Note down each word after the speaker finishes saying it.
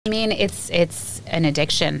I mean, it's an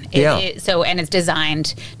addiction. Yeah. And it's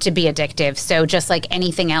designed to be addictive. So just like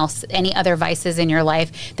anything else, any other vices in your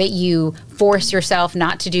life that you force yourself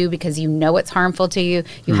not to do because you know it's harmful to you,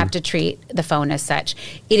 you have to treat the phone as such.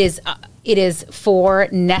 It is for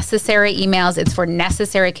necessary emails. It's for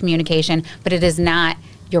necessary communication, but it is not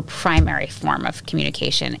your primary form of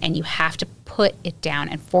communication, and you have to put it down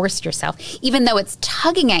and force yourself, even though it's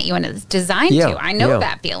tugging at you and it's designed to. I know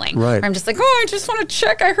that feeling. Right. Where I'm just like, oh, I just want to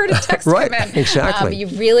check. I heard a text right. come in. Exactly. You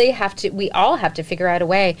really have to. We all have to figure out a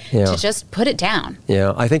way to just put it down.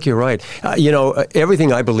 Yeah, I think you're right.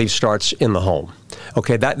 Everything I believe starts in the home.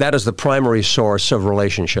 Okay, that is the primary source of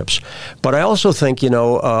relationships. But I also think,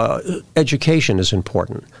 education is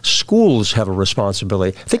important. Schools have a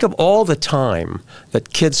responsibility. Think of all the time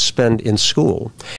that kids spend in school.